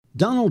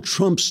Donald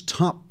Trump's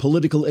top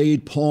political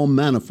aide, Paul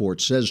Manafort,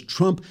 says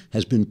Trump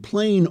has been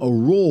playing a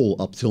role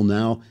up till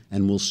now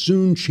and will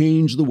soon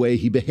change the way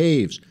he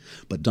behaves.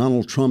 But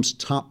Donald Trump's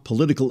top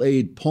political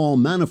aide, Paul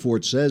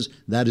Manafort, says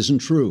that isn't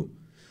true.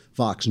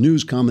 Fox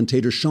News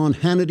commentator Sean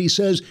Hannity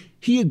says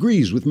he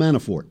agrees with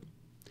Manafort.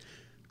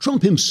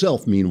 Trump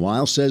himself,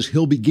 meanwhile, says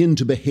he'll begin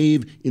to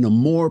behave in a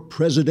more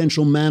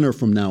presidential manner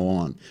from now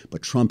on.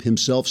 But Trump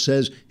himself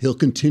says he'll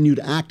continue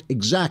to act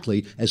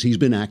exactly as he's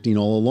been acting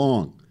all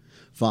along.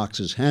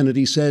 Fox's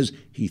Hannity says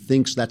he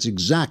thinks that's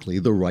exactly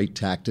the right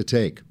tack to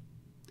take.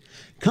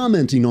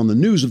 Commenting on the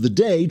news of the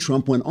day,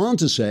 Trump went on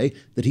to say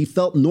that he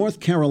felt North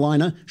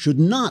Carolina should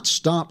not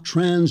stop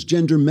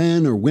transgender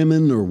men or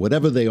women or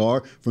whatever they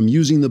are from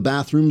using the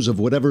bathrooms of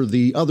whatever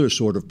the other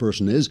sort of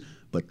person is,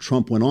 but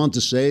Trump went on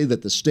to say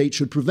that the state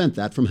should prevent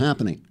that from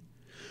happening.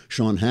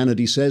 Sean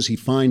Hannity says he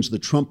finds the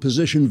Trump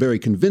position very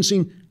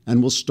convincing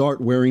and will start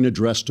wearing a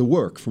dress to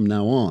work from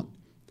now on.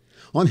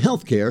 On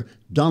health care,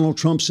 Donald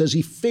Trump says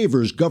he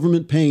favors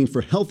government paying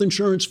for health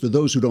insurance for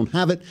those who don't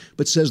have it,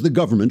 but says the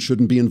government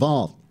shouldn't be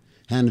involved.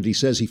 Hannity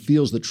says he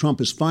feels that Trump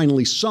has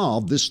finally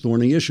solved this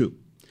thorny issue.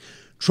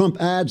 Trump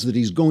adds that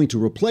he's going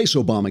to replace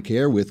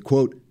Obamacare with,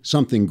 quote,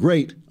 something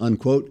great,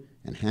 unquote,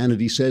 and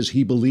Hannity says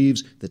he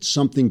believes that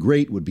something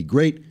great would be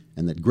great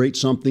and that great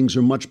somethings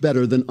are much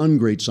better than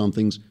ungreat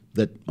somethings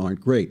that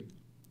aren't great.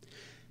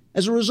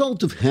 As a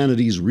result of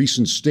Hannity's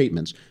recent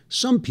statements,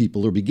 some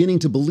people are beginning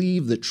to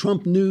believe that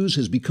Trump News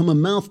has become a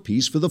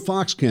mouthpiece for the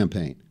Fox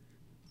campaign,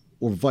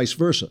 or vice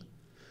versa.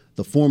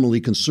 The formerly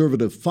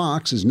conservative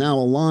Fox is now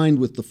aligned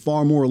with the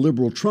far more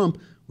liberal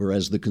Trump,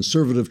 whereas the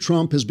conservative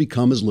Trump has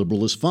become as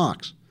liberal as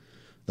Fox.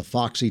 The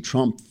Foxy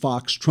Trump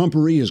Fox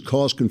Trumpery has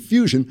caused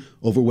confusion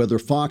over whether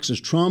Fox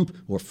is Trump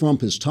or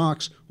Frump is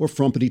Tox or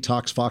Frumpity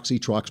Tox Foxy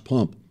Trox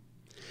Pump.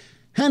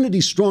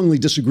 Hannity strongly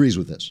disagrees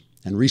with this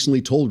and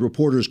recently told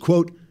reporters,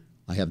 quote,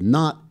 I have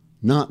not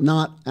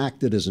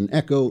acted as an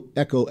echo,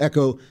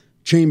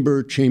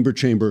 chamber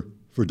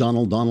for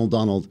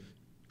Donald,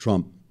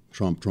 Trump,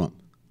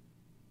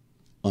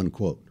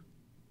 unquote.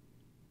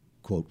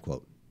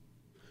 Quote.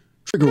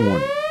 Trigger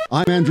warning.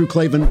 I'm Andrew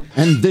Klavan,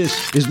 and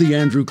this is The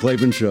Andrew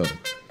Klavan Show.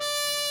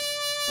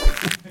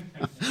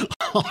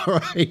 All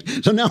right.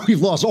 So now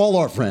we've lost all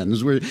our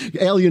friends. We're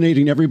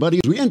alienating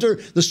everybody. As we enter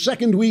the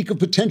second week of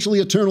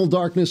potentially eternal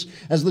darkness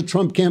as the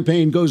Trump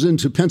campaign goes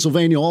into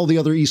Pennsylvania, all the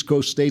other East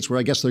Coast states where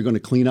I guess they're going to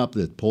clean up.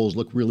 The polls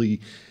look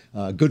really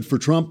good for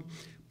Trump.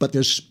 But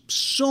there's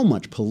so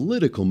much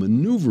political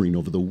maneuvering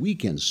over the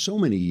weekend, so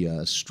many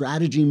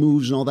strategy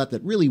moves and all that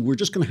really we're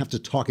just going to have to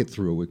talk it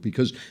through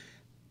because,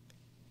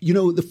 you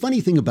know, the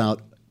funny thing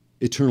about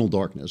eternal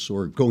darkness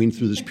or going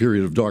through this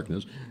period of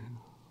darkness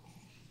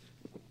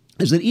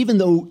is that even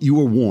though you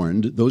were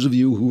warned, those of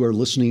you who are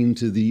listening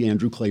to the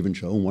Andrew Klavan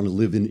Show and want to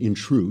live in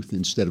truth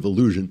instead of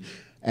illusion,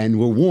 and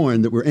we're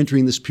warned that we're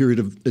entering this period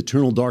of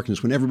eternal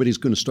darkness when everybody's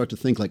going to start to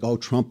think like, oh,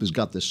 Trump has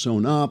got this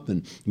sewn up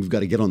and we've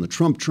got to get on the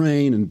Trump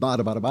train and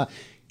blah.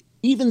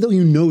 Even though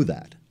you know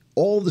that,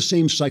 all the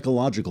same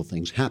psychological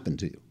things happen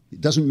to you. It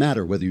doesn't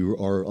matter whether you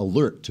are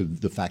alert to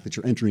the fact that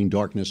you're entering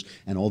darkness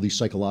and all these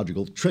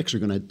psychological tricks are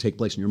going to take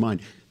place in your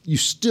mind. They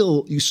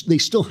still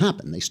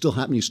happen.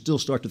 You still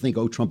start to think,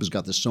 oh, Trump has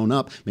got this sewn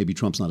up. Maybe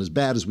Trump's not as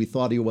bad as we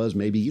thought he was.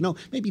 Maybe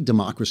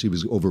democracy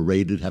was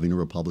overrated, having a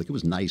republic. It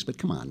was nice, but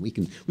come on, we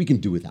can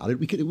do without it.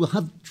 We'll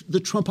have the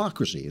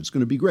Trumpocracy. It's going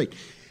to be great.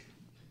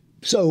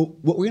 So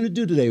what we're going to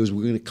do today is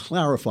we're going to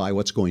clarify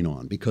what's going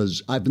on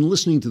because I've been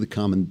listening to the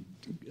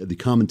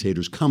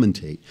commentators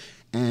commentate,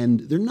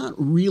 and they're not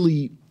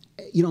really.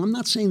 I'm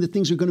not saying that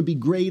things are going to be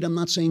great. I'm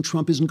not saying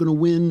Trump isn't going to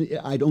win.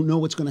 I don't know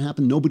what's going to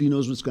happen. Nobody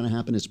knows what's going to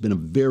happen. It's been a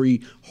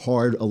very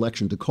hard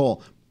election to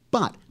call.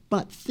 But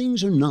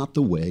things are not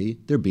the way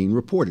they're being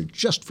reported.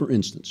 Just for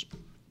instance,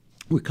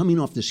 we're coming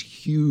off this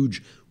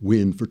huge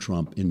win for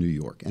Trump in New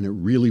York, and it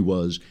really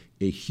was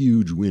a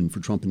huge win for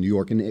Trump in New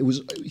York. And it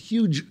was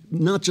huge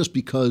not just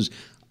because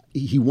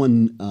he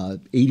won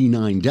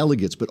 89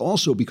 delegates, but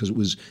also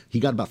because he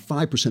got about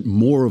 5%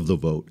 more of the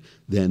vote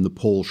than the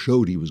poll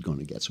showed he was going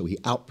to get. So he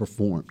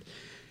outperformed.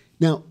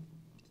 Now,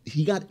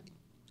 he got,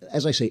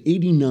 as I say,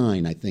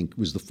 89, I think,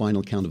 was the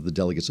final count of the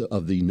delegates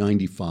of the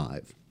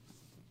 95.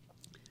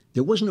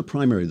 There wasn't a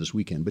primary this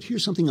weekend, but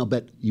here's something I'll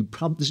bet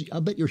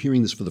you're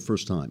hearing this for the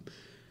first time.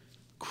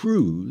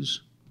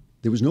 Cruz,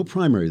 there was no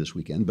primary this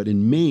weekend, but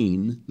in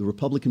Maine, the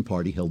Republican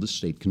Party held a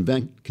state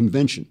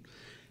convention.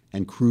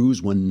 And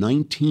Cruz won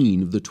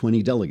 19 of the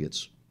 20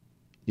 delegates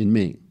in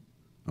Maine,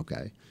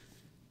 okay?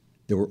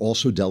 There were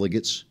also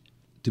delegates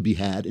to be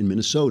had in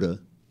Minnesota.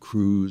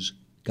 Cruz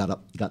got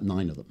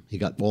 9 of them. He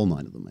got all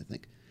 9 of them, I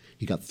think.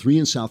 He got 3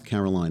 in South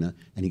Carolina,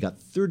 and he got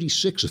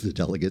 36 of the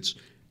delegates,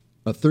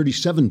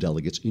 37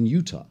 delegates in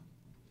Utah.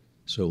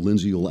 So,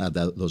 Lindsay, you'll add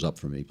those up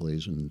for me,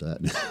 please. And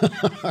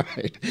all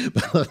right,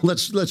 but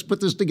let's put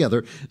this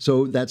together.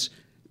 So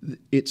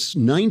it's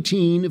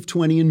 19 of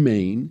 20 in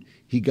Maine.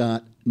 He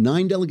got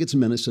 9 delegates in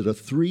Minnesota,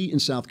 3 in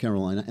South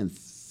Carolina, and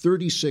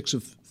 36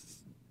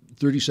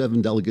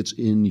 37 delegates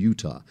in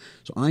Utah.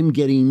 So I'm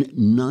getting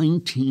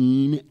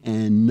 19,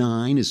 and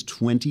 9 is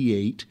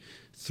 28.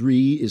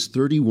 3 is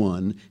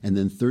 31, and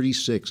then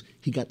 36.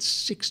 He got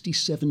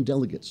 67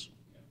 delegates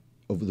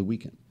over the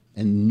weekend,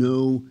 and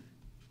no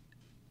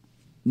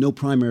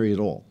primary at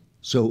all.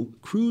 So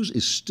Cruz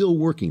is still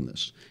working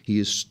this. He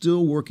is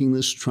still working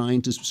this,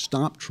 trying to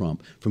stop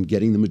Trump from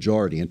getting the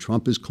majority. And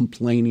Trump is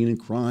complaining and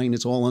crying.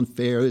 It's all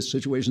unfair. This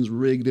situation's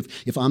rigged.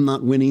 If I'm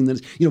not winning, then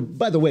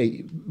by the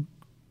way,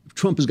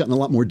 Trump has gotten a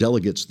lot more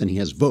delegates than he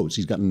has votes.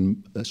 He's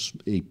gotten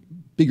a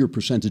bigger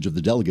percentage of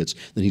the delegates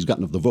than he's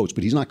gotten of the votes,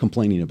 but he's not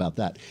complaining about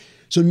that.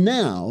 So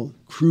now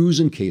Cruz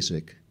and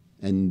Kasich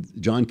and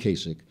John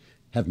Kasich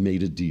have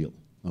made a deal,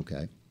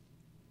 okay?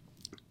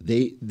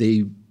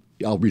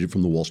 I'll read it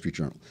from the Wall Street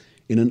Journal.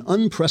 In an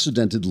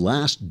unprecedented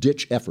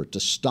last-ditch effort to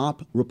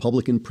stop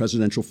Republican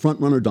presidential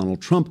frontrunner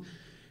Donald Trump,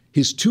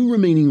 his 2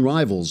 remaining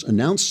rivals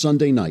announced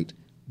Sunday night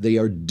they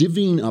are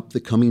divvying up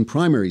the coming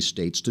primary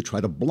states to try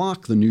to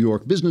block the New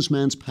York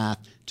businessman's path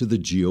to the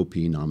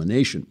GOP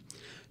nomination.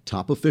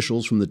 Top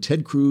officials from the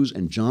Ted Cruz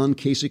and John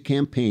Kasich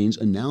campaigns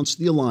announced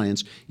the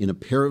alliance in a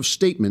pair of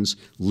statements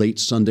late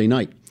Sunday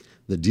night.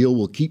 The deal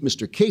will keep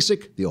Mr.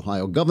 Kasich, the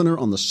Ohio governor,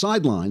 on the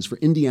sidelines for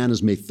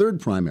Indiana's May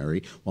 3rd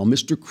primary, while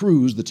Mr.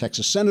 Cruz, the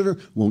Texas senator,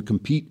 won't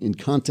compete in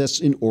contests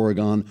in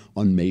Oregon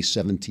on May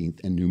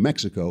 17th and New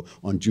Mexico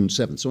on June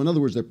 7th. So in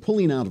other words, they're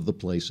pulling out of the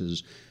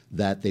places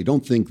that they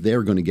don't think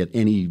they're going to get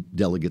any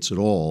delegates at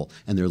all,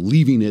 and they're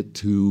leaving it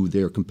to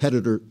their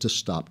competitor to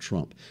stop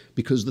Trump.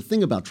 Because the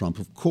thing about Trump,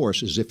 of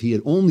course, is if he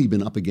had only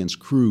been up against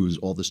Cruz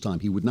all this time,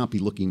 he would not be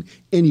looking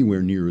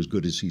anywhere near as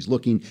good as he's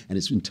looking, and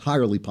it's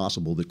entirely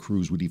possible that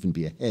Cruz would even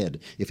be ahead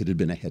if it had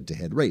been a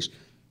head-to-head race.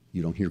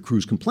 You don't hear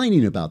Cruz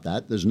complaining about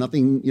that. There's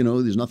nothing,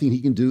 there's nothing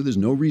he can do. There's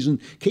no reason.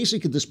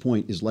 Kasich at this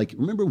point is like,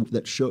 remember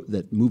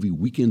that movie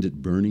Weekend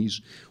at Bernie's,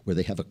 where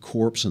they have a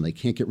corpse and they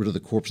can't get rid of the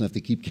corpse and have to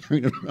keep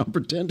carrying it around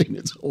pretending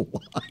it's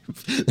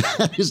alive?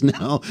 That is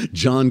now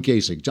John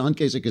Kasich. John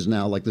Kasich is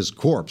now like this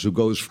corpse who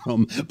goes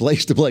from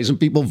place to place and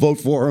people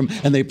vote for him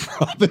and they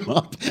prop him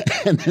up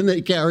and then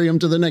they carry him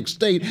to the next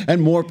state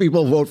and more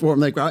people vote for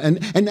him.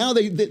 And now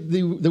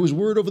there was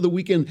word over the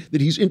weekend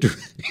that he's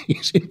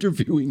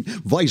interviewing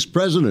vice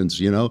presidents.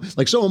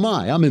 Like so am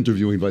I. I'm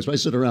interviewing vice. I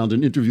sit around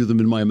and interview them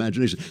in my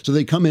imagination. So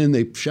they come in,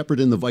 they shepherd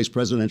in the vice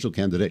presidential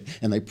candidate,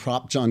 and they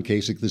prop John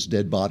Kasich, this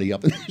dead body,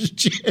 up in his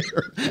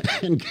chair.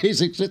 And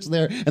Kasich sits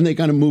there, and they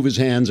kind of move his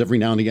hands every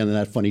now and again in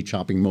that funny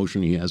chopping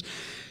motion he has.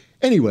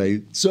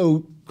 Anyway,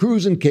 so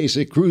Cruz and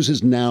Kasich. Cruz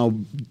has now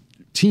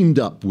teamed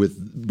up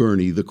with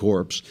Bernie, the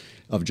corpse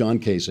of John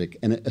Kasich.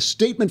 And a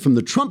statement from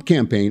the Trump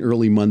campaign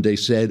early Monday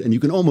said, and you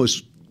can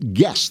almost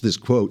guess this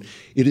quote,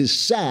 "It is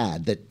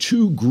sad that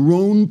 2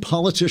 grown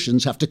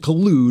politicians have to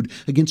collude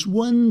against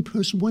one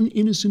person, one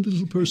innocent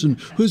little person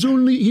he's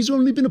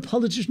only been a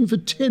politician for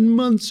 10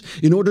 months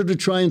in order to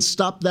try and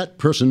stop that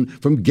person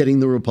from getting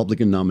the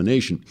Republican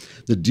nomination."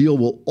 The deal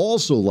will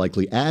also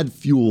likely add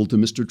fuel to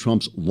Mr.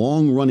 Trump's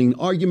long-running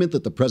argument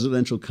that the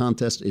presidential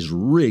contest is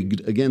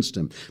rigged against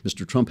him.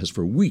 Mr. Trump has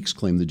for weeks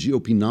claimed the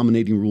GOP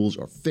nominating rules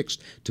are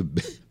fixed to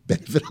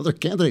benefit other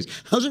candidates.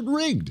 How's it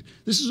rigged?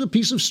 This is a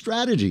piece of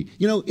strategy.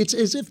 It's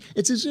as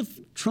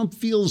if Trump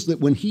feels that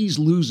when he's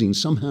losing,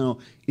 somehow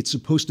it's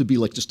supposed to be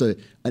like just a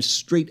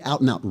straight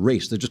out-and-out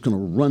race. They're just going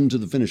to run to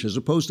the finish, as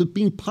opposed to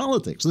being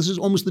politics. This is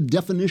almost the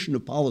definition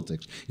of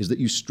politics, is that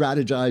you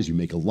strategize, you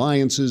make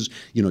alliances,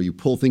 you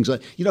pull things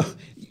out.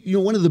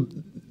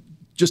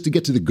 Just to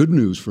get to the good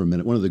news for a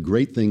minute, one of the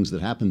great things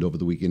that happened over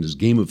the weekend is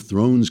Game of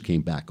Thrones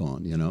came back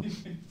on,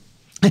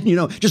 And,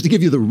 just to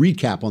give you the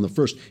recap on the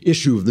first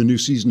issue of the new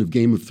season of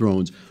Game of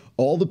Thrones,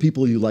 all the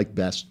people you like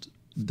best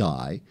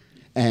die,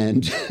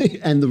 and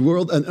the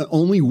world, and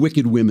only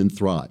wicked women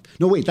thrive.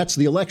 No, wait, that's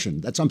the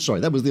election.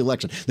 That was the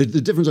election. The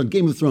difference on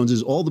Game of Thrones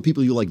is all the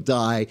people you like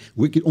die,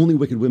 only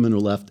wicked women are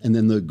left, and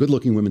then the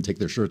good-looking women take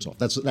their shirts off.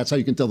 That's how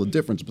you can tell the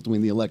difference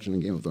between the election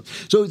and Game of Thrones.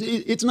 So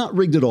it's not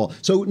rigged at all.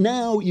 So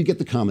now you get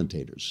the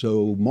commentators.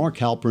 So Mark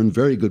Halperin,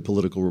 very good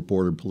political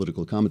reporter,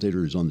 political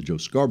commentator, is on the Joe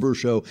Scarborough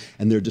Show,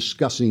 and they're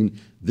discussing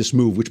this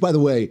move, which, by the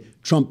way,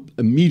 Trump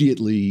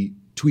immediately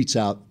tweets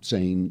out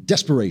saying,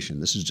 desperation.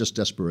 This is just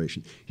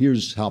desperation.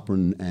 Here's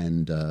Halperin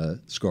and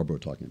Scarborough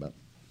talking about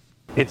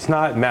it. It's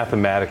not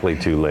mathematically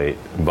too late,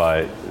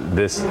 but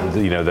this,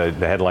 the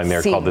headline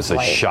there called this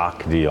a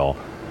shock deal.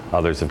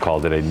 Others have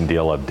called it a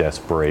deal of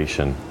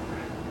desperation.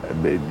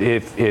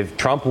 If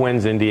Trump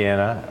wins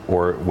Indiana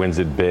or wins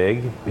it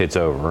big, it's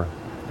over.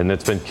 And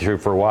that's been true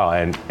for a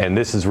while. And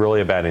this is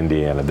really about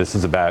Indiana. This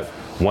is about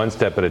one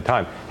step at a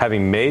time.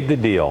 Having made the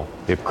deal,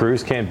 if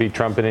Cruz can't beat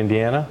Trump in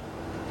Indiana,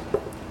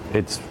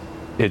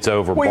 it's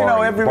over,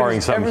 barring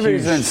some huge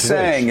everybody's been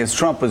saying is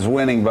Trump is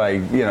winning by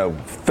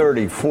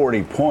 30,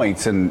 40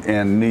 points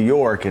in New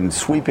York and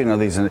sweeping all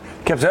these, and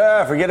kept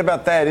saying, forget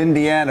about that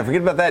Indiana,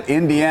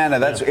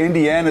 that's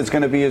Indiana's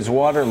going to be his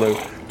Waterloo.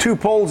 2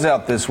 polls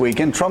out this week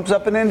and Trump's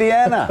up in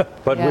Indiana.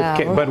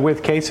 But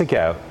with Kasich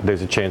out,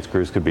 there's a chance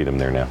Cruz could beat him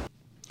there now.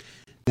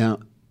 Now,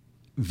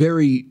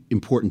 very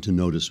important to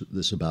notice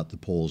this about the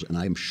polls, and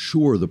I'm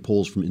sure the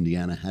polls from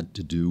Indiana had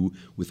to do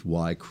with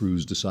why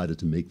Cruz decided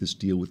to make this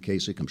deal with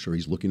Kasich. I'm sure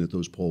he's looking at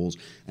those polls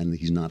and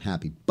he's not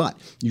happy. But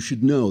you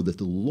should know that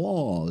the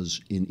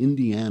laws in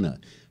Indiana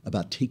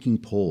about taking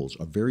polls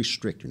are very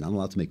strict. You're not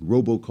allowed to make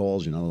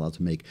robocalls. You're not allowed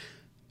to make,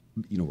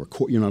 you're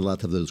not allowed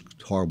to have those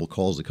horrible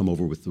calls that come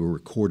over with the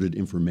recorded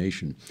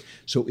information.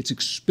 So it's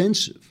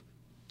expensive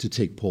to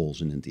take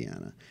polls in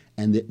Indiana,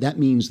 and that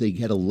means they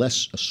get a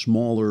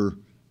smaller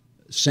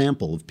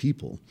sample of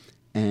people,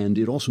 and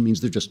it also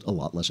means they're just a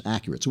lot less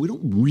accurate. So we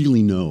don't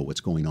really know what's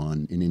going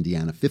on in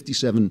Indiana.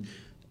 57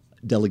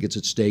 delegates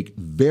at stake,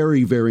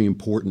 very, very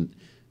important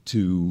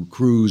to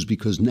Cruz,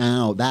 because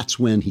now that's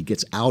when he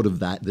gets out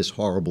of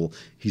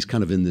he's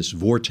kind of in this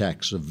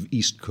vortex of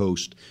East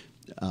Coast,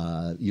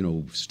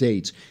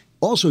 states.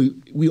 Also,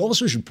 we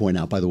also should point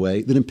out, by the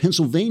way, that in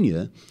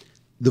Pennsylvania,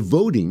 the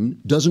voting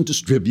doesn't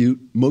distribute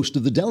most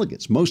of the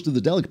delegates.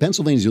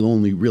 Pennsylvania is the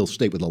only real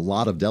state with a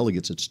lot of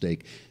delegates at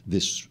stake.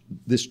 This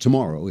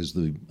tomorrow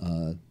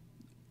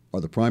are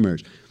the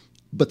primaries,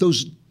 but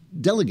those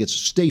delegates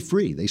stay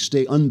free. They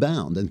stay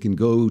unbound and can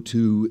go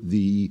to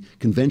the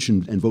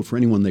convention and vote for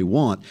anyone they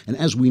want. And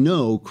as we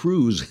know,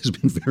 Cruz has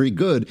been very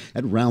good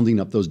at rounding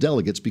up those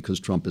delegates because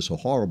Trump is so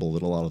horrible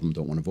that a lot of them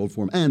don't want to vote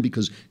for him, and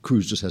because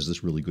Cruz just has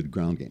this really good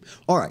ground game.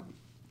 All right,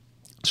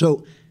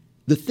 so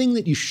the thing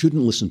that you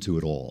shouldn't listen to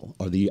at all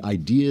are the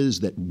ideas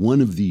that one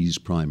of these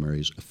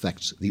primaries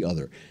affects the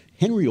other.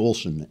 Henry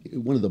Olsen,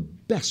 one of the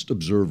best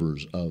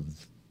observers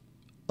of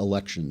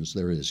elections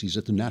there is, he's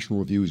at the National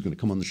Review, he's going to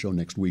come on the show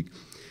next week.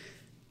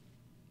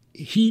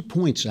 He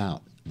points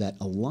out that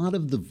a lot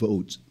of the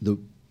votes, the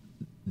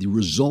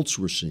results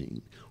we're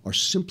seeing, are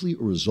simply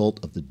a result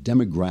of the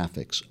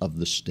demographics of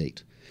the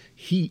state.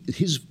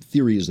 His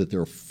theory is that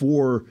there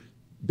are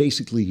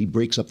basically, he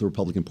breaks up the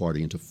Republican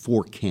Party into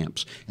 4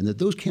 camps, and that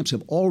those camps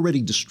have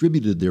already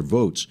distributed their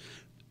votes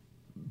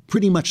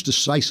pretty much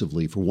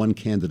decisively for one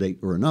candidate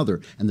or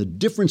another. And the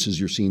differences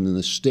you're seeing in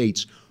the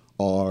states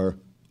are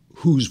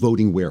who's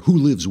voting where, who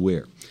lives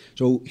where.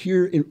 So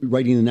here,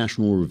 writing the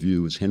National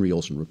Review, is Henry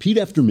Olsen. Repeat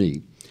after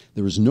me: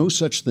 there is no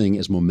such thing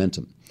as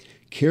momentum.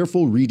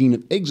 Careful reading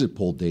of exit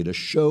poll data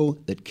show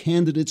that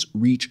candidates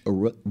reach a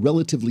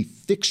relatively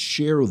fixed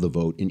share of the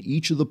vote in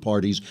each of the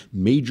party's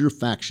major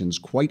factions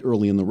quite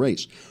early in the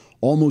race.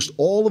 Almost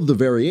all of the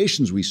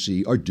variations we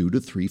see are due to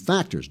 3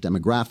 factors: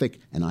 demographic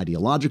and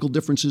ideological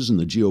differences in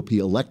the GOP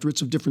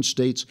electorates of different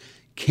states,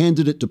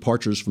 candidate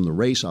departures from the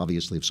race.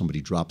 Obviously, if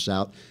somebody drops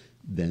out,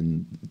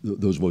 then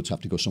those votes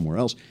have to go somewhere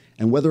else,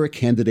 and whether a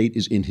candidate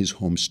is in his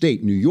home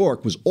state. New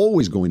York was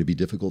always going to be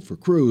difficult for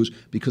Cruz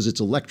because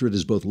its electorate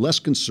is both less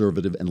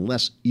conservative and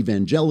less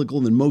evangelical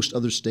than most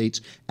other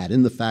states. Add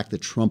in the fact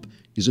that Trump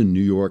is a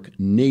New York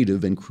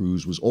native and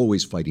Cruz was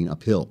always fighting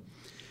uphill.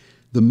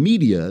 The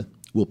media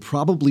will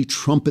probably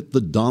trumpet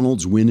the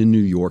Donalds win in New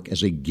York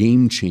as a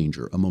game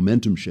changer, a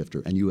momentum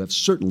shifter, and you have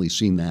certainly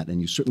seen that,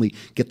 and you certainly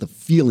get the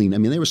feeling. I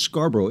mean, they were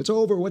Scarborough. It's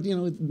over.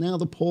 Now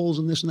the polls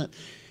and this and that.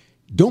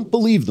 Don't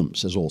believe them,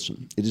 says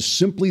Olsen. It is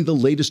simply the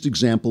latest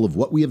example of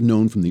what we have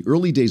known from the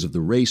early days of the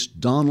race.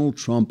 Donald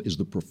Trump is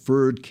the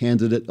preferred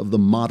candidate of the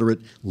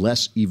moderate,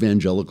 less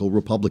evangelical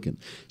Republican.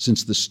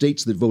 Since the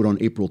states that vote on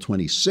April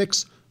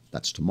 26th,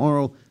 that's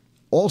tomorrow,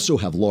 also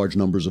have large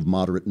numbers of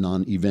moderate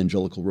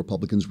non-evangelical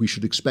Republicans, we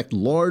should expect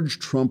large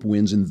Trump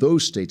wins in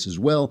those states as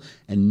well,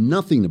 and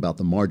nothing about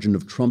the margin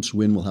of Trump's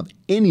win will have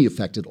any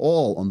effect at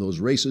all on those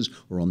races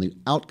or on the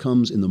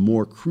outcomes in the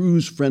more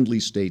Cruz-friendly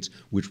states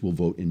which will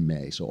vote in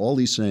May. So all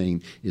he's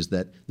saying is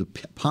that the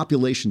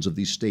populations of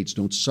these states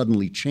don't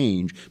suddenly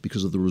change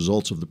because of the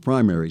results of the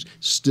primaries,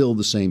 still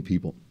the same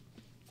people.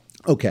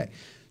 Okay,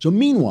 so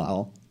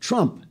meanwhile,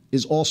 Trump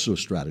is also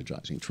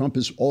strategizing. Trump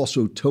has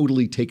also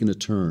totally taken a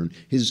turn.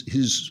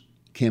 His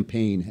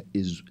campaign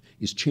is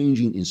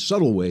changing in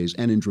subtle ways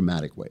and in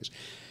dramatic ways.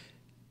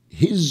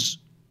 His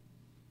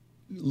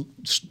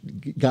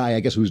guy,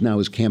 I guess, who's now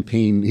his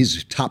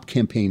top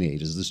campaign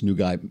aide is this new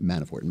guy,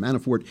 Manafort. And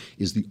Manafort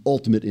is the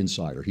ultimate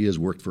insider. He has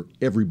worked for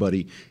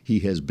everybody. He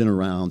has been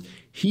around.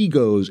 He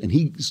goes, and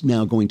he's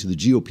now going to the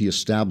GOP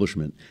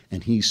establishment,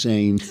 and he's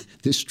saying,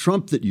 this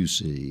Trump that you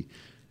see,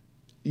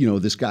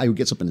 this guy who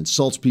gets up and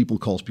insults people,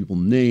 calls people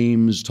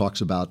names, talks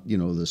about,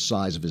 the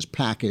size of his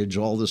package,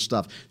 all this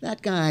stuff.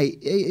 That guy,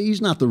 he's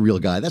not the real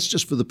guy. That's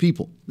just for the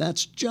people.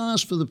 That's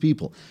just for the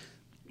people.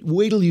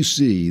 Wait till you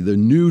see the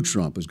new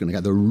Trump who's going to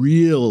have the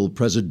real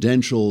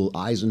presidential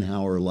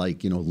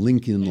Eisenhower-like,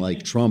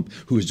 Lincoln-like Trump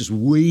who is just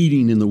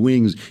waiting in the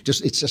wings.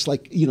 It's just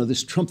like,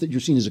 this Trump that you're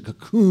seeing is a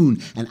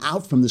cocoon, and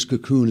out from this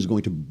cocoon is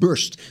going to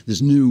burst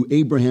this new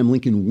Abraham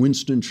Lincoln,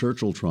 Winston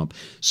Churchill Trump.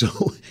 So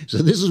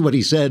this is what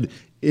he said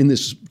in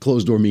this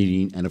closed-door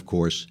meeting, and of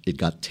course, it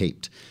got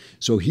taped.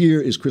 So here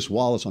is Chris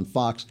Wallace on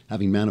Fox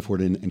having Manafort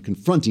in and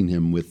confronting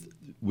him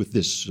with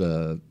this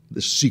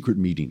secret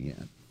meeting he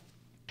had.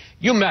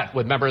 You met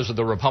with members of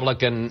the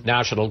Republican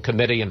National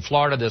Committee in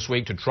Florida this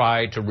week to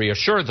try to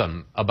reassure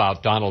them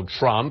about Donald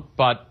Trump,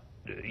 but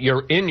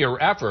in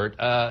your effort,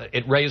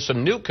 it raised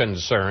some new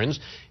concerns.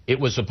 It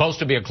was supposed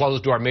to be a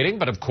closed-door meeting,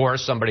 but of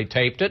course somebody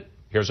taped it.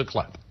 Here's a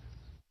clip.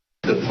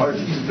 The part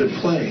that he's been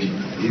playing,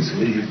 he's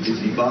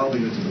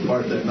evolving into the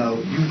part that now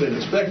you've been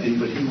expecting,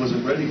 but he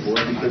wasn't ready for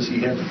it because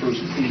he had the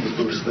first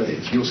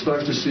stage. You'll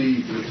start to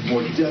see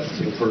more depth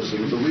to the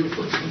person, the real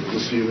person. You'll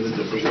see him in a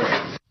different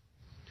way.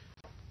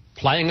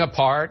 Playing a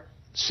part,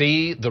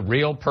 see the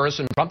real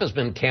person. Trump has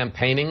been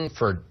campaigning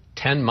for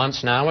 10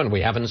 months now, and we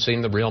haven't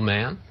seen the real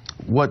man.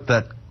 What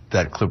that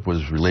clip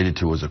was related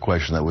to was a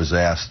question that was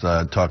asked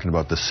talking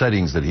about the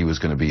settings that he was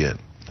going to be in.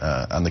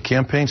 On the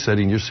campaign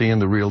setting, you're seeing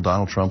the real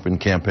Donald Trump in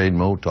campaign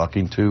mode,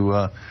 talking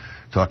to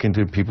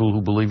people who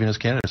believe in his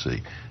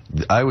candidacy.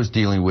 I was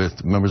dealing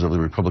with members of the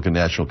Republican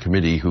National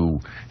Committee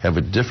who have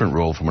a different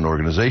role from an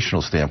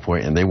organizational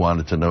standpoint, and they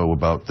wanted to know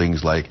about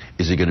things like,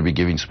 is he going to be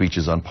giving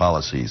speeches on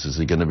policies? Is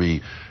he going to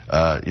be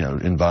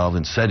involved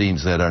in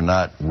settings that are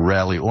not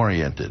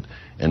rally-oriented?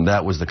 And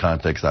that was the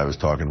context I was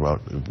talking about.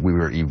 We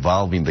were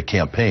evolving the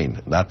campaign,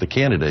 not the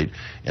candidate,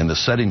 and the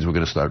settings were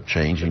going to start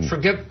changing.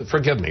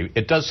 Forgive me.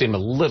 It does seem a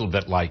little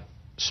bit like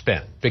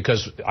spin,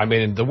 because, I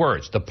mean, the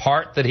words, the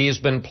part that he's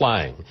been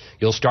playing,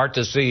 you'll start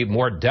to see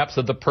more depth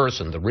of the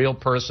person, the real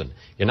person.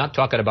 You're not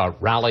talking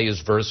about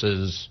rallies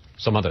versus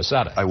some other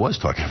setting. I was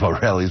talking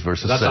about rallies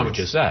versus settings. That's not what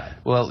you said.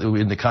 Well,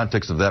 in the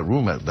context of that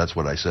room, that's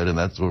what I said, and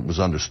that's what was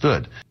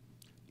understood.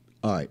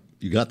 All right.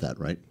 You got that,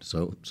 right?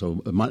 So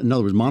in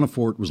other words,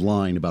 Manafort was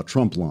lying about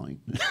Trump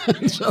lying.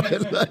 But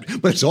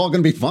it's all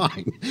going to be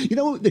fine. You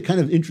know, the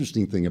kind of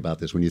interesting thing about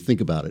this, when you think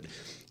about it,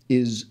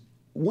 is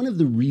one of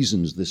the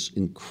reasons this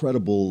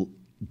incredible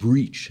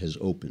breach has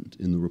opened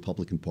in the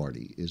Republican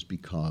Party is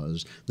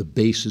because the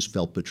base has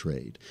felt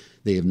betrayed.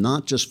 They have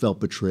not just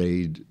felt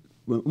betrayed.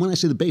 When I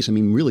say the base, I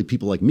mean really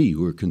people like me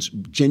who are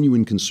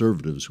genuine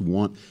conservatives who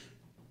want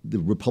the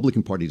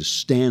Republican Party to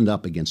stand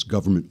up against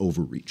government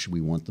overreach.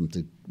 We want them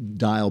to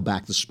dial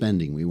back the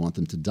spending. We want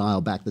them to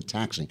dial back the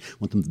taxing. We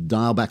want them to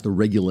dial back the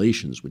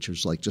regulations, which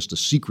is like just a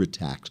secret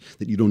tax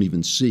that you don't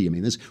even see. I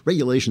mean,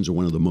 regulations are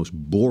one of the most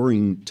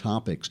boring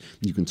topics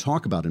you can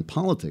talk about in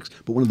politics,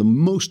 but one of the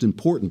most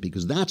important,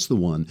 because that's the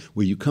one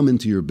where you come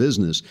into your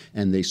business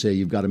and they say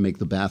you've got to make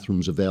the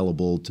bathrooms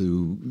available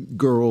to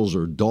girls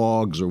or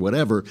dogs or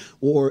whatever,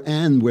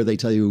 and where they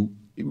tell you,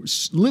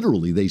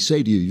 literally, they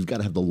say to you, you've got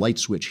to have the light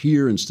switch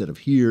here instead of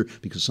here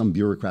because some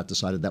bureaucrat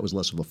decided that was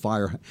less of a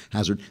fire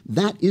hazard.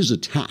 That is a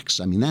tax.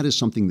 I mean, that is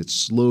something that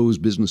slows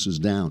businesses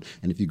down.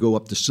 And if you go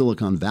up to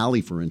Silicon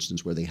Valley, for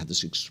instance, where they had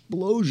this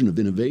explosion of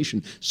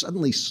innovation,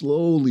 suddenly,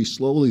 slowly,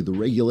 the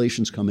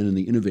regulations come in and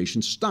the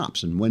innovation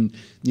stops. And when,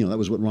 that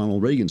was what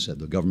Ronald Reagan said,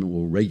 the government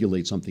will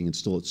regulate something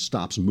until it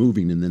stops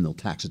moving and then they'll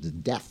tax it to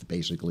death,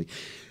 basically.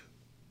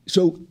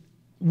 So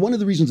one of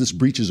the reasons this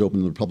breach is open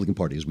in the Republican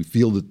Party is we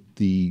feel that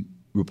the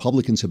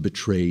Republicans have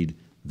betrayed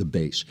the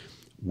base.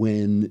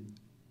 When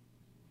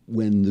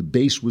the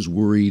base was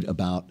worried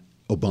about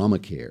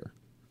Obamacare,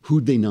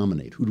 who'd they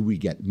nominate? Who do we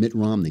get? Mitt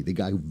Romney, the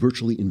guy who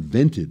virtually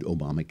invented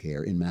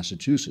Obamacare in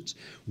Massachusetts.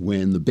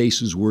 When the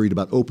base is worried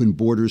about open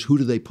borders, who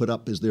do they put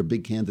up as their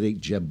big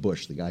candidate? Jeb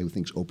Bush, the guy who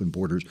thinks open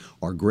borders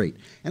are great.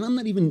 And I'm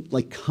not even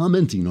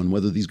commenting on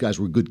whether these guys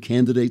were good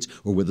candidates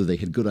or whether they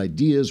had good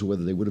ideas or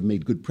whether they would have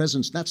made good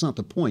presidents. That's not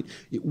the point.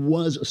 It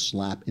was a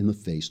slap in the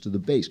face to the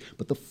base.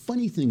 But the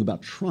funny thing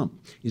about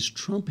Trump is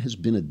Trump has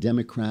been a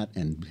Democrat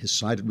and has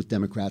sided with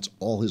Democrats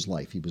all his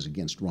life. He was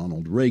against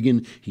Ronald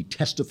Reagan. He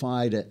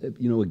testified,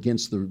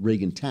 against the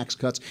Reagan tax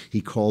cuts.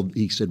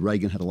 He said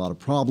Reagan had a lot of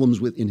problems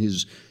in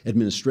his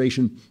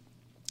administration.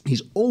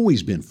 He's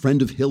always been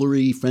friend of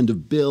Hillary, friend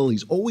of Bill.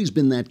 He's always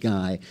been that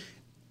guy.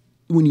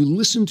 When you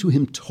listen to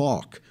him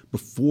talk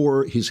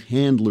before his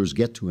handlers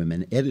get to him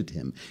and edit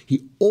him,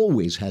 he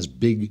always has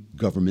big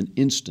government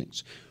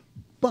instincts.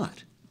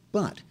 But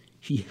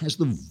he has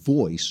the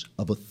voice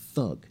of a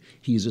thug.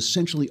 He is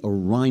essentially a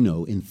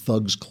rhino in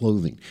thug's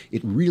clothing.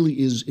 It really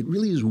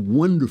is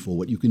wonderful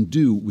what you can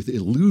do with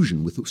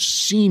illusion, with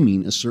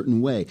seeming a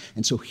certain way.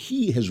 And so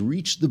he has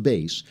reached the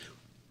base.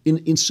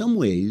 In some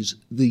ways,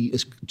 the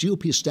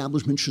GOP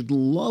establishment should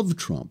love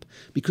Trump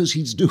because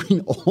he's doing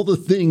all the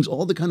things,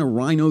 all the kind of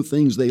rhino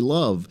things they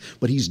love,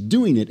 but he's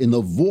doing it in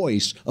the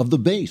voice of the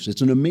base.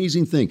 It's an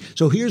amazing thing.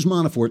 So here's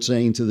Manafort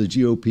saying to the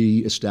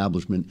GOP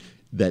establishment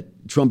that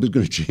Trump is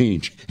going to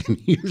change. And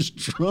here's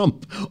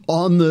Trump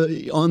on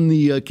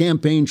the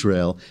campaign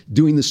trail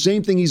doing the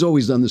same thing he's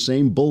always done, the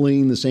same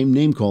bullying, the same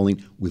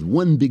name-calling, with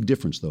one big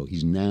difference, though.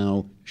 He's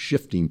now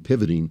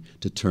pivoting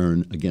to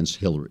turn against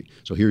Hillary.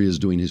 So here he is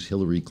doing his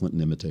Hillary Clinton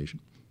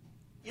imitation.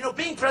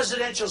 Being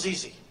presidential is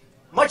easy.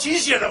 Much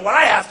easier than what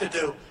I have to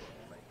do.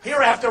 Here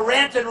I have to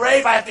rant and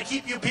rave. I have to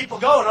keep you people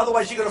going.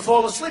 Otherwise, you're going to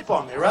fall asleep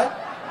on me, right?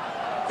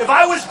 If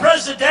I was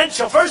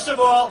presidential, first of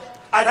all,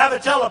 I'd have a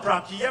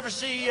teleprompter. You ever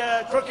see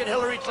crooked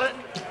Hillary Clinton?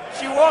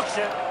 She walks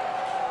in.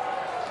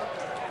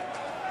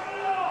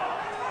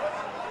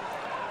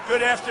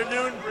 Good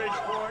afternoon,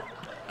 Bridgeport.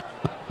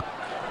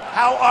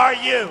 How are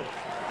you?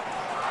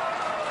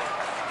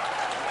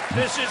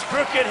 This is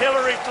crooked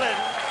Hillary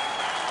Clinton.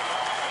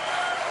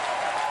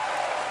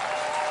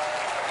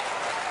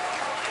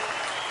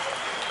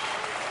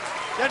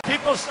 Then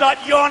people start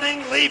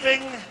yawning,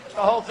 leaving. The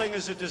whole thing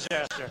is a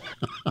disaster.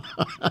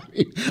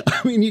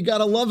 I mean, you got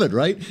to love it,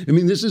 right? I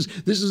mean, this is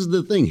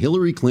the thing.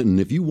 Hillary Clinton,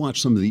 if you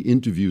watch some of the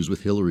interviews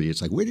with Hillary,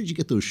 it's like, where did you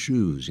get those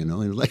shoes? You know,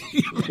 and like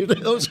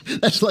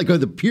that's like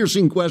the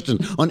piercing question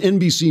on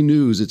NBC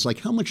News. It's like,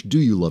 how much do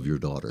you love your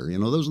daughter? You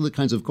know, those are the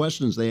kinds of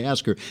questions they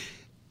ask her.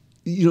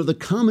 You know, the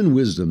common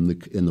wisdom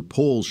in the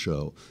polls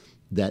show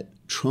that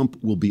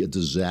Trump will be a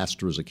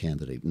disaster as a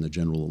candidate in the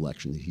general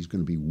election. He's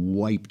going to be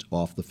wiped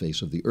off the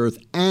face of the earth,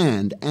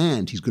 and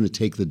he's going to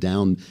take the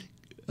down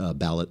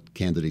ballot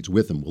candidates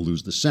with him. We'll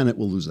lose the Senate,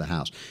 we'll lose the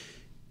House.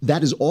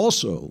 That is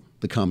also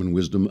the common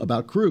wisdom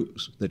about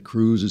Cruz, that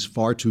Cruz is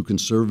far too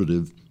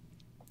conservative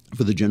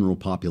for the general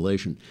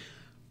population.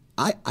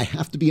 I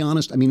have to be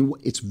honest. I mean,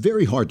 it's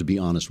very hard to be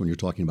honest when you're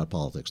talking about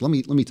politics. Let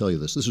me tell you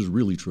this. This is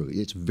really true.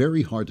 It's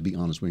very hard to be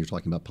honest when you're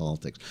talking about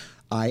politics.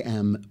 I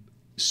am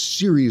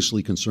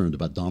seriously concerned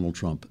about Donald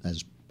Trump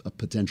as a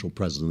potential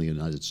president of the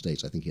United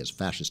States. I think he has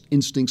fascist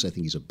instincts. I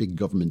think he's a big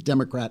government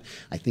Democrat.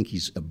 I think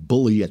he's a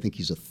bully. I think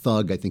he's a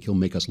thug. I think he'll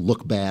make us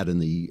look bad in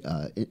the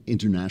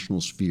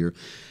international sphere.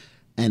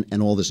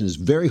 And all this, and it's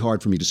very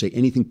hard for me to say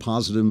anything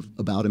positive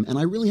about him. And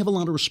I really have a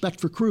lot of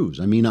respect for Cruz.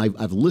 I mean,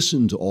 I've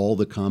listened to all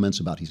the comments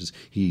about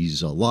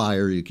he's a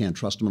liar, you can't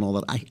trust him and all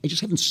that. I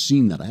just haven't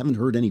seen that. I haven't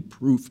heard any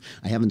proof.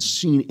 I haven't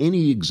seen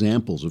any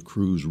examples of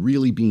Cruz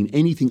really being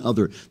anything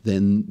other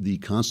than the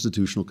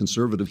constitutional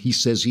conservative he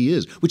says he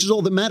is, which is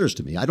all that matters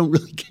to me. I don't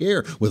really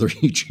care whether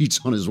he cheats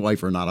on his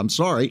wife or not. I'm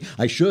sorry.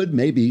 I should.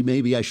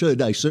 Maybe I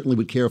should. I certainly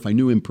would care if I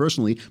knew him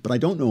personally, but I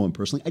don't know him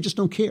personally. I just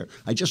don't care.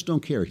 I just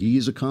don't care. He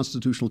is a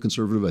constitutional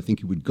conservative. I think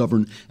he would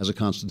govern as a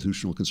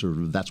constitutional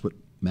conservative. That's what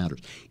matters.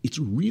 It's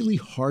really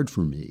hard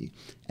for me,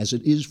 as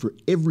it is for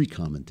every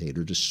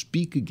commentator, to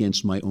speak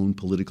against my own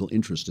political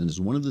interest. And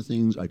it's one of the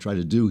things I try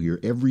to do here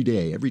every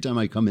day. Every time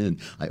I come in,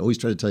 I always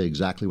try to tell you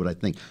exactly what I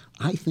think.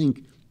 I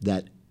think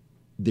that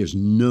there's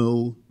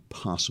no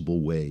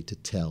possible way to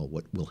tell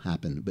what will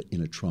happen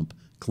in a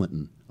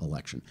Trump-Clinton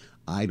election.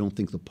 I don't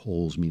think the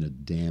polls mean a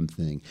damn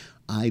thing.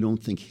 I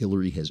don't think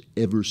Hillary has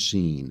ever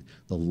seen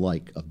the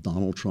like of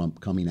Donald Trump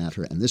coming at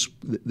her. And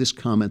this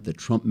comment that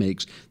Trump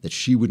makes, that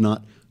she would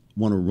not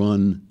want to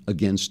run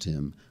against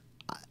him,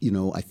 you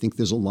know, I think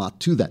there's a lot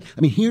to that.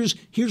 I mean,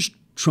 here's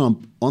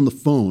Trump on the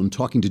phone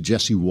talking to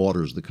Jesse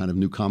Waters, the kind of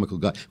new comical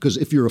guy. Because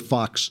if you're a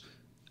Fox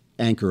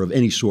anchor of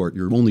any sort,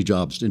 your only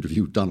job is to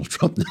interview Donald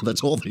Trump. Now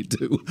that's all they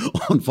do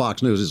on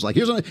Fox News. It's like,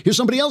 here's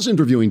somebody else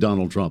interviewing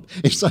Donald Trump.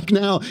 It's like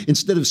now,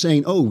 instead of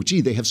saying, oh,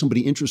 gee, they have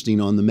somebody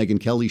interesting on the Megyn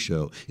Kelly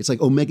show, it's like,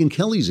 oh, Megyn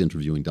Kelly's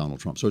interviewing Donald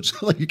Trump. So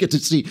it's like you get to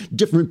see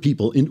different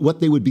people in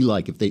what they would be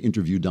like if they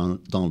interviewed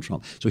Donald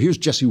Trump. So here's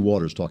Jesse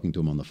Waters talking to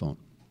him on the phone.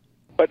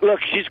 But look,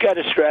 she's got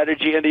a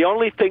strategy, and the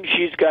only thing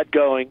she's got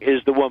going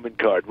is the woman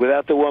card.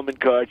 Without the woman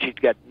card, she's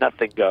got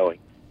nothing going.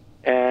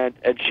 And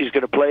she's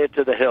going to play it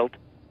to the hilt.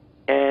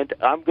 And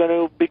I'm going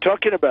to be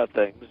talking about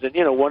things. And,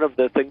 you know, one of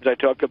the things I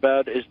talk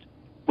about is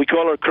we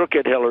call her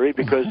Crooked Hillary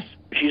because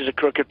she's a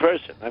crooked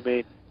person. I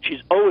mean, she's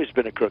always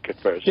been a crooked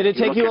person. Did it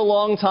take you a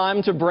long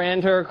time to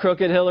brand her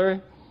Crooked Hillary?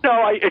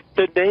 No,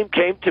 the name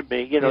came to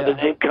me. You know, The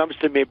name comes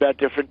to me about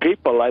different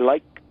people. I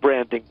like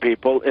branding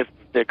people if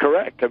they're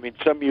correct. I mean,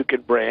 some you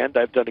can brand.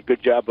 I've done a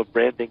good job of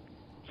branding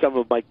some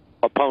of my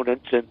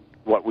opponents in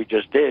what we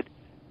just did.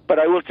 But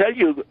I will tell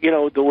you, you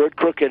know, the word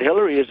Crooked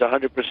Hillary is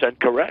 100%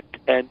 correct.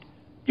 And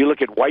you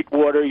look at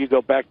Whitewater, you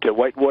go back to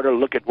Whitewater,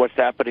 look at what's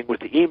happening with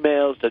the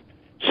emails, and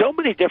so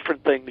many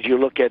different things. You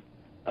look at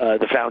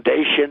the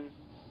foundation,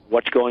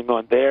 what's going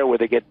on there, where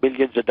they get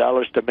millions of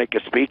dollars to make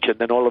a speech, and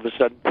then all of a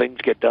sudden things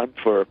get done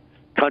for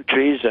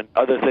countries and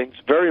other things,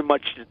 very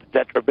much to the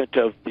detriment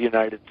of the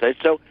United States.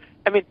 So,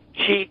 I mean,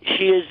 she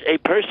is a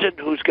person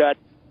who's got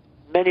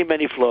many,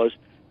 many flaws.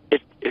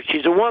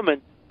 She's a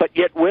woman, but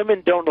yet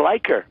women don't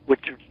like her,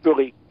 which is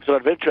really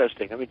sort of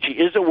interesting. I mean, she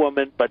is a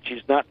woman, but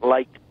she's not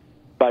liked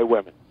by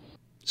women.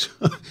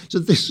 So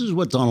this is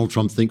what Donald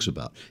Trump thinks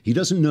about. He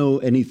doesn't know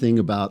anything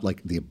about,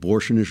 like, the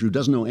abortion issue.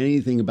 Doesn't know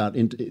anything about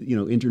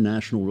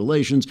international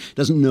relations.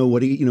 Doesn't know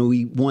what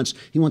he wants.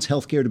 He wants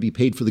health care to be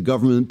paid for the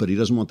government, but he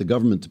doesn't want the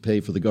government to pay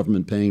for the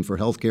government paying for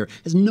health care.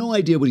 Has no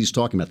idea what he's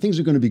talking about. Things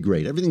are going to be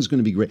great. Everything's going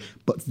to be great.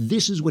 But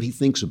this is what he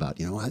thinks about.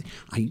 You know,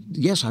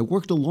 I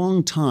worked a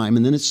long time,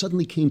 and then it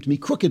suddenly came to me,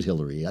 Crooked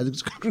Hillary.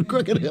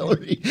 Crooked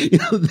Hillary. You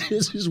know,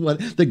 this is what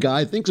the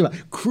guy thinks about.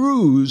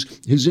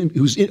 Cruz, who's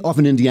off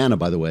in Indiana,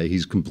 by the way.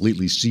 He's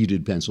completely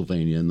ceded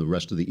Pennsylvania and the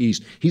rest of the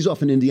East. He's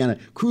off in Indiana.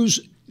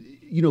 Cruz,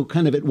 you know,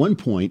 kind of at one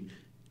point,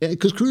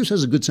 because Cruz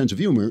has a good sense of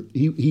humor,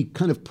 he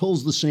kind of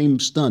pulls the same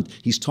stunt.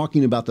 He's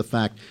talking about the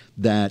fact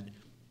that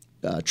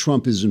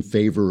Trump is in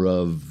favor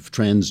of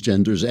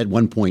transgenders. At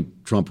one point,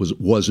 Trump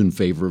was in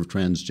favor of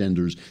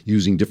transgenders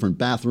using different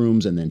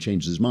bathrooms and then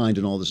changed his mind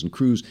and all this. And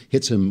Cruz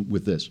hits him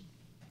with this.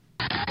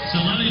 So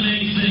let me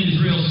make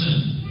things real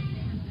simple.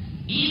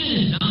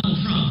 Even if Donald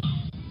Trump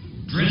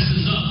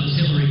dresses up as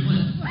Hillary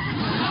Clinton,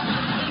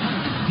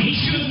 he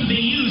shouldn't be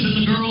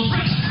using the girls'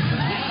 restroom.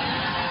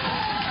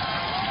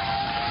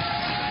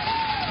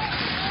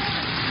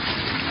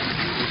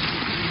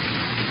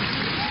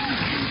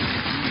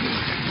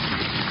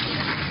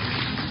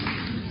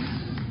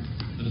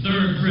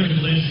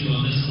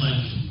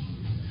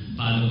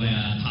 By the way,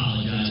 I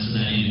apologize for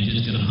that image.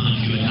 It's going to haunt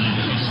you at night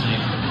when you sleep.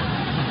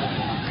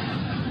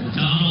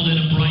 Donald in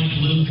a bright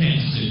blue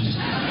pantsuit.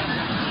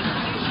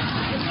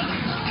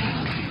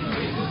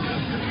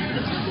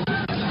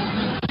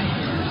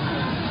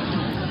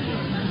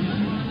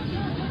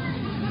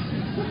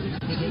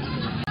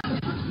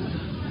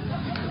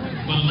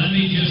 But let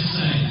me just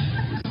say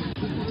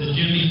to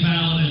Jimmy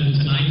Fallon and the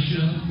Tonight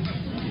Show,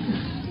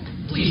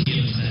 please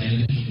give us that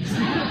image.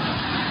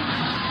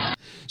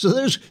 So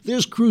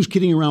there's Cruz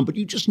kidding around, but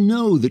you just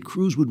know that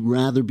Cruz would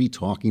rather be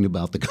talking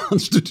about the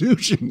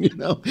Constitution.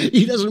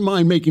 He doesn't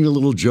mind making a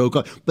little joke,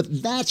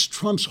 but that's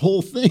Trump's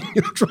whole thing.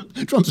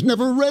 Trump's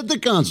never read the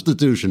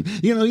Constitution.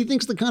 He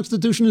thinks the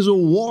Constitution is a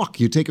walk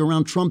you take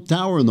around Trump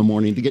Tower in the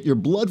morning to get your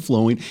blood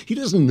flowing. He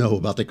doesn't know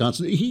about the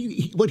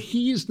Constitution. What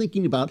he is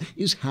thinking about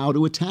is how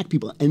to attack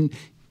people. And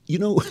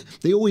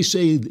they always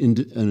say in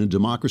a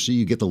democracy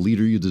you get the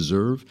leader you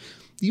deserve.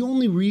 The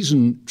only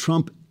reason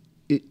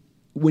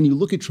when you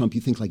look at Trump, you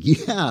think like,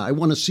 yeah, I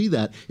want to see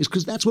that, is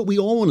because that's what we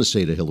all want to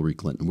say to Hillary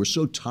Clinton. We're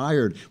so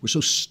tired. We're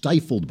so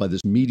stifled by this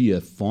media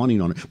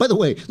fawning on her. By the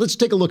way, let's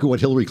take a look at what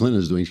Hillary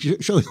Clinton is doing.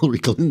 Show Hillary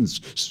Clinton's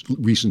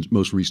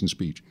most recent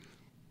speech.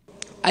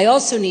 I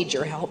also need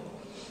your help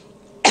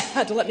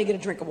to let me get a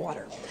drink of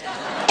water.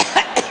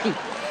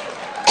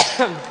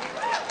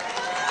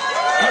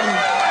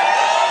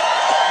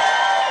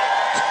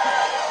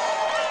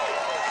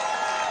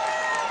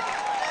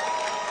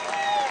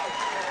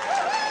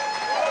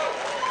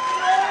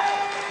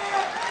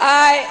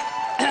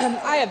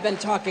 I have been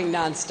talking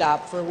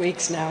nonstop for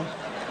weeks now.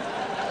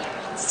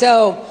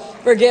 So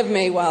forgive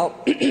me while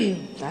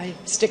I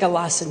stick a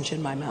lozenge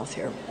in my mouth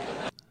here.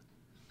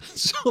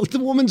 So the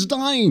woman's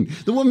dying.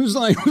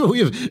 We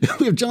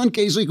have John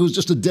Kasich, who's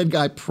just a dead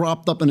guy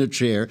propped up in a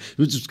chair. It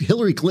was just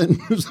Hillary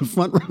Clinton, who's the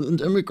front row of the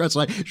Democrats,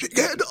 like,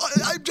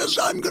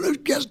 I'm going to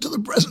get to the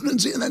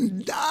presidency and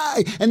then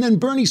die. And then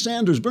Bernie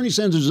Sanders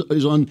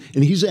is on,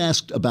 and he's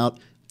asked about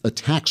a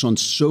tax on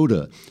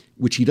soda,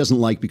 which he doesn't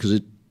like because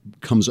it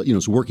comes,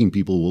 it's working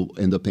people will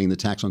end up paying the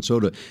tax on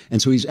soda.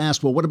 And so he's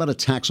asked, well, what about a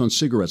tax on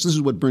cigarettes? This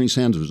is what Bernie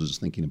Sanders is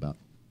thinking about.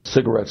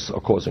 Cigarettes are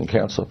causing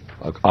cancer,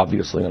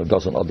 obviously, and a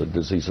dozen other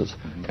diseases.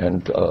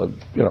 And,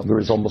 there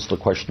is almost a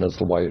question as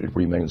to why it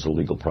remains a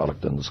legal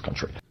product in this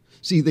country.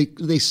 See,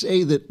 they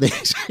say that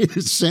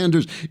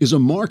Sanders is a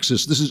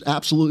Marxist. This is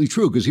absolutely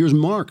true, because here's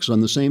Marx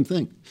on the same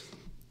thing.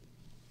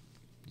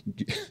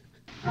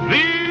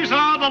 These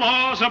are the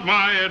laws of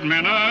my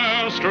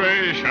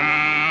administration.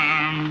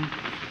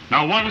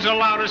 No one's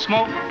allowed to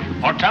smoke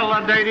or tell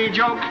a dirty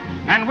joke,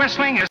 and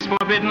whistling is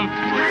forbidden.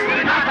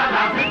 We're not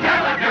allowed to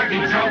tell a dirty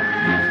joke.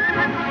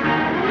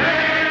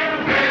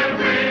 There will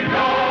be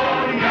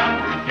no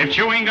none. If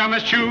chewing gum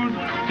is chewed,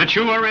 the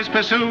chewer is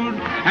pursued,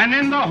 and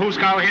in the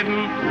hoosgow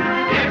hidden.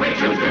 If we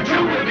choose to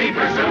chew, we'll be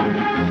pursued.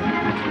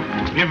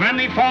 If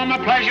any form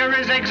of pleasure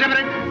is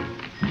exhibited,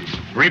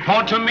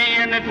 report to me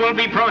and it will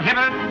be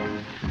prohibited.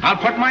 I'll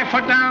put my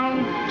foot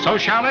down, so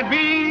shall it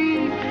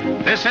be.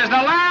 This is the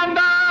land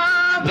of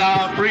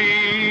the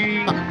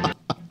free.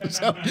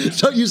 So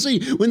you see,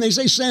 when they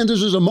say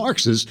Sanders is a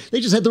Marxist, they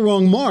just had the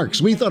wrong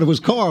Marx. We thought it was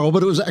Karl,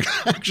 but it was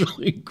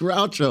actually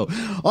Groucho.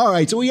 All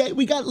right, so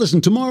we got,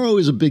 listen, tomorrow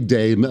is a big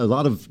day, a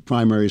lot of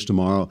primaries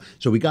tomorrow.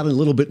 So we got a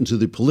little bit into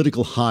the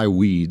political high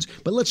weeds,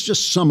 but let's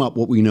just sum up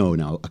what we know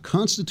now. A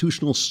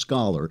constitutional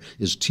scholar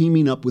is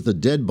teaming up with a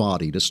dead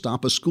body to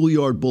stop a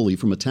schoolyard bully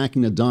from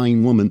attacking a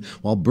dying woman,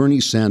 while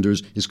Bernie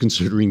Sanders is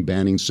considering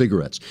banning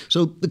cigarettes.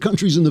 So the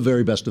country's in the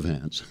very best of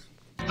hands.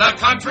 The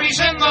country's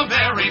in the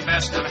very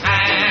best of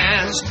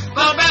hands.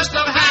 The best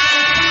of hands.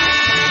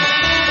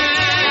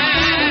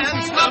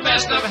 The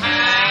best of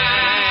hands.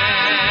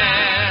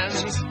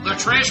 The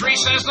Treasury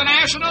says the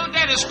national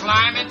debt is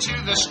climbing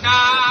to the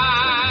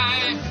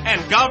sky.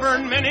 And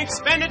government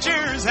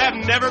expenditures have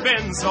never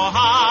been so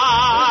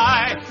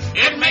high.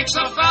 It makes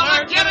a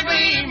fella get a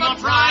gleam of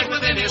pride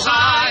within his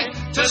eye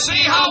to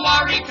see how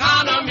our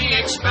economy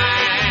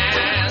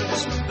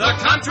expands. The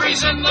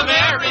country's in the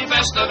very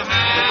best of hands.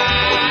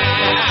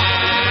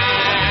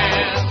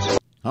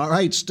 All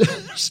right,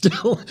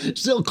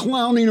 still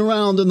clowning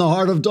around in the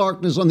heart of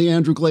darkness on the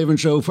Andrew Klavan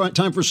Show.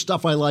 Time for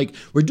stuff I like.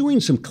 We're doing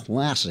some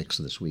classics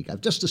this week.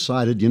 I've just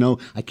decided,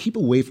 I keep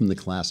away from the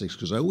classics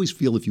because I always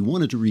feel if you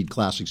wanted to read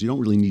classics, you don't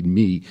really need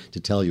me to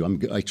tell you.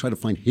 I try to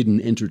find hidden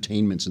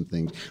entertainments and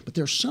things. But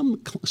there are some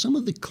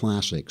of the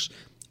classics,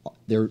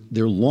 they're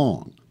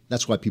long.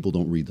 That's why people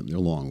don't read them. They're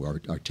long.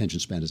 Our attention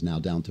span is now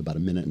down to about a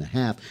minute and a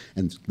half,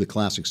 and the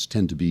classics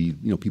tend to be,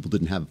 people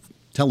didn't have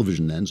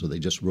television then, so they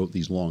just wrote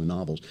these long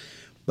novels.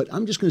 But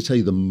I'm just going to tell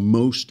you the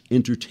most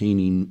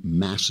entertaining,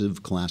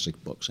 massive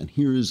classic books. And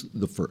here is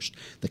the first,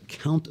 The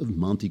Count of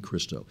Monte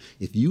Cristo.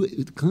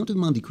 The Count of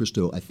Monte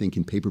Cristo, I think,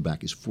 in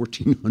paperback is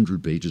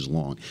 1,400 pages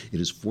long. It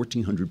is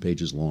 1,400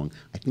 pages long.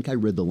 I think I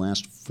read the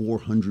last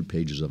 400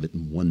 pages of it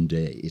in one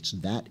day. It's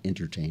that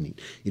entertaining.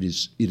 It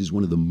is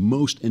one of the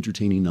most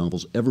entertaining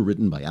novels ever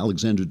written by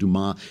Alexandre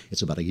Dumas.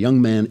 It's about a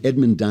young man,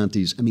 Edmond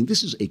Dantes. I mean,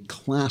 this is a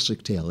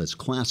classic tale, as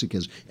classic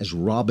as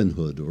Robin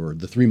Hood or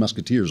The Three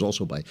Musketeers,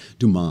 also by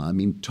Dumas. I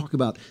mean, talk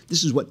about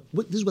this is what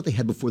they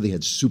had before they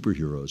had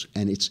superheroes,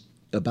 and it's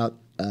about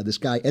this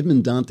guy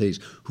Edmond Dantes,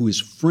 who is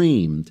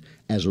framed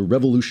as a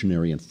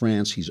revolutionary in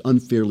France. He's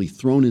unfairly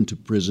thrown into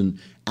prison,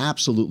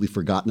 absolutely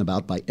forgotten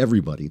about by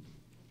everybody.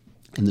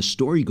 And the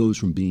story goes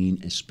from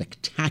being a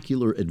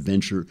spectacular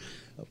adventure,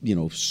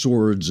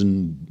 swords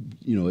and,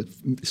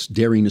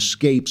 daring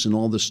escapes and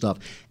all this stuff,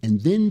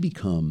 and then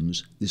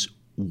becomes this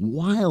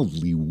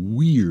wildly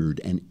weird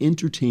and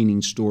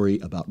entertaining story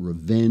about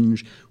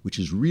revenge, which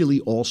is really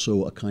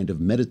also a kind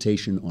of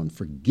meditation on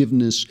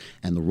forgiveness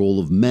and the role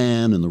of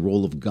man and the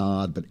role of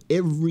God. But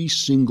every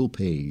single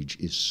page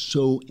is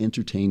so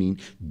entertaining.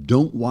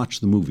 Don't watch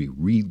the movie.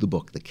 Read the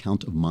book, The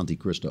Count of Monte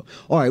Cristo.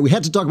 All right, we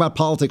had to talk about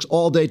politics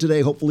all day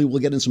today. Hopefully we'll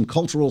get in some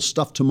cultural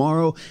stuff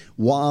tomorrow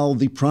while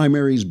the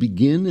primaries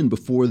begin and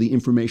before the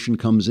information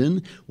comes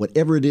in.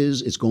 Whatever it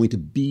is, it's going to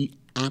be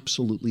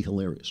absolutely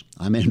hilarious.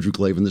 I'm Andrew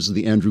Klavan. This is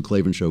The Andrew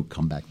Klavan Show.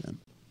 Come back then.